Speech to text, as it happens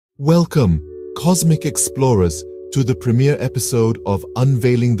Welcome, cosmic explorers, to the premiere episode of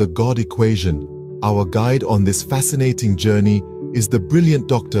Unveiling the God Equation. Our guide on this fascinating journey is the brilliant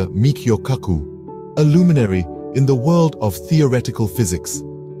Dr. Michio Kaku, a luminary in the world of theoretical physics.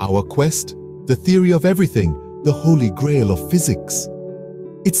 Our quest, the theory of everything, the holy grail of physics.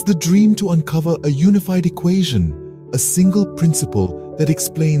 It's the dream to uncover a unified equation, a single principle that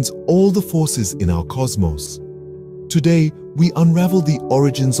explains all the forces in our cosmos. Today, we unravel the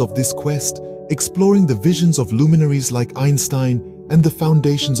origins of this quest, exploring the visions of luminaries like Einstein and the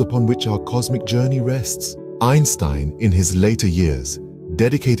foundations upon which our cosmic journey rests. Einstein, in his later years,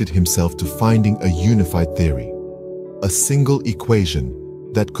 dedicated himself to finding a unified theory, a single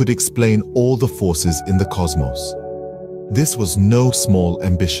equation that could explain all the forces in the cosmos. This was no small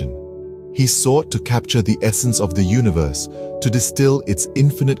ambition. He sought to capture the essence of the universe, to distill its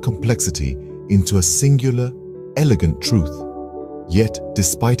infinite complexity into a singular, elegant truth. Yet,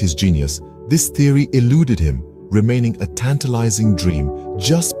 despite his genius, this theory eluded him, remaining a tantalizing dream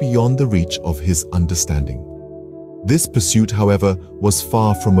just beyond the reach of his understanding. This pursuit, however, was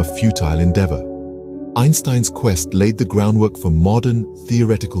far from a futile endeavor. Einstein's quest laid the groundwork for modern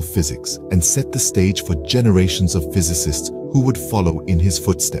theoretical physics and set the stage for generations of physicists who would follow in his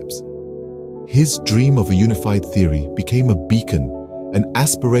footsteps. His dream of a unified theory became a beacon, an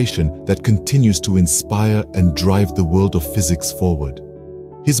aspiration that continues to inspire and drive the world of physics forward.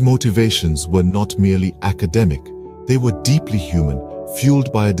 His motivations were not merely academic, they were deeply human,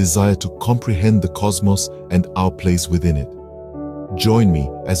 fueled by a desire to comprehend the cosmos and our place within it. Join me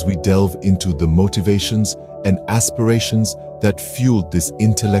as we delve into the motivations and aspirations that fueled this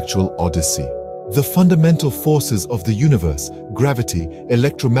intellectual odyssey. The fundamental forces of the universe, gravity,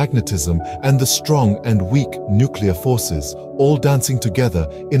 electromagnetism, and the strong and weak nuclear forces, all dancing together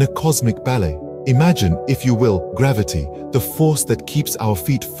in a cosmic ballet. Imagine, if you will, gravity, the force that keeps our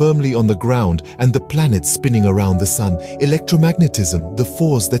feet firmly on the ground and the planets spinning around the sun. Electromagnetism, the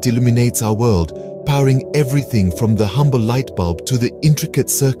force that illuminates our world, powering everything from the humble light bulb to the intricate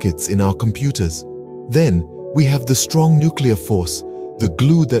circuits in our computers. Then, we have the strong nuclear force, the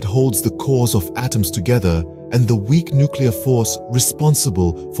glue that holds the cores of atoms together, and the weak nuclear force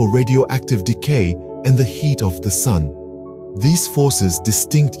responsible for radioactive decay and the heat of the sun. These forces,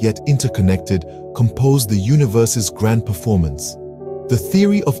 distinct yet interconnected, compose the universe's grand performance. The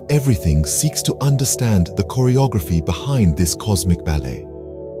theory of everything seeks to understand the choreography behind this cosmic ballet,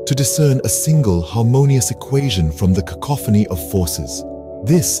 to discern a single harmonious equation from the cacophony of forces.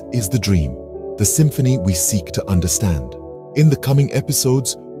 This is the dream, the symphony we seek to understand. In the coming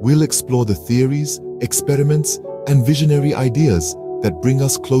episodes, we'll explore the theories, experiments, and visionary ideas that bring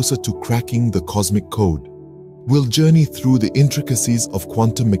us closer to cracking the cosmic code. We'll journey through the intricacies of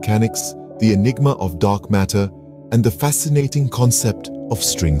quantum mechanics, the enigma of dark matter, and the fascinating concept of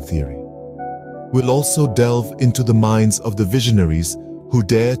string theory. We'll also delve into the minds of the visionaries who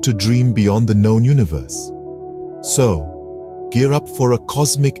dare to dream beyond the known universe. So, gear up for a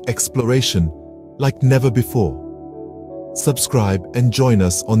cosmic exploration like never before. Subscribe and join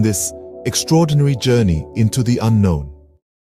us on this extraordinary journey into the unknown.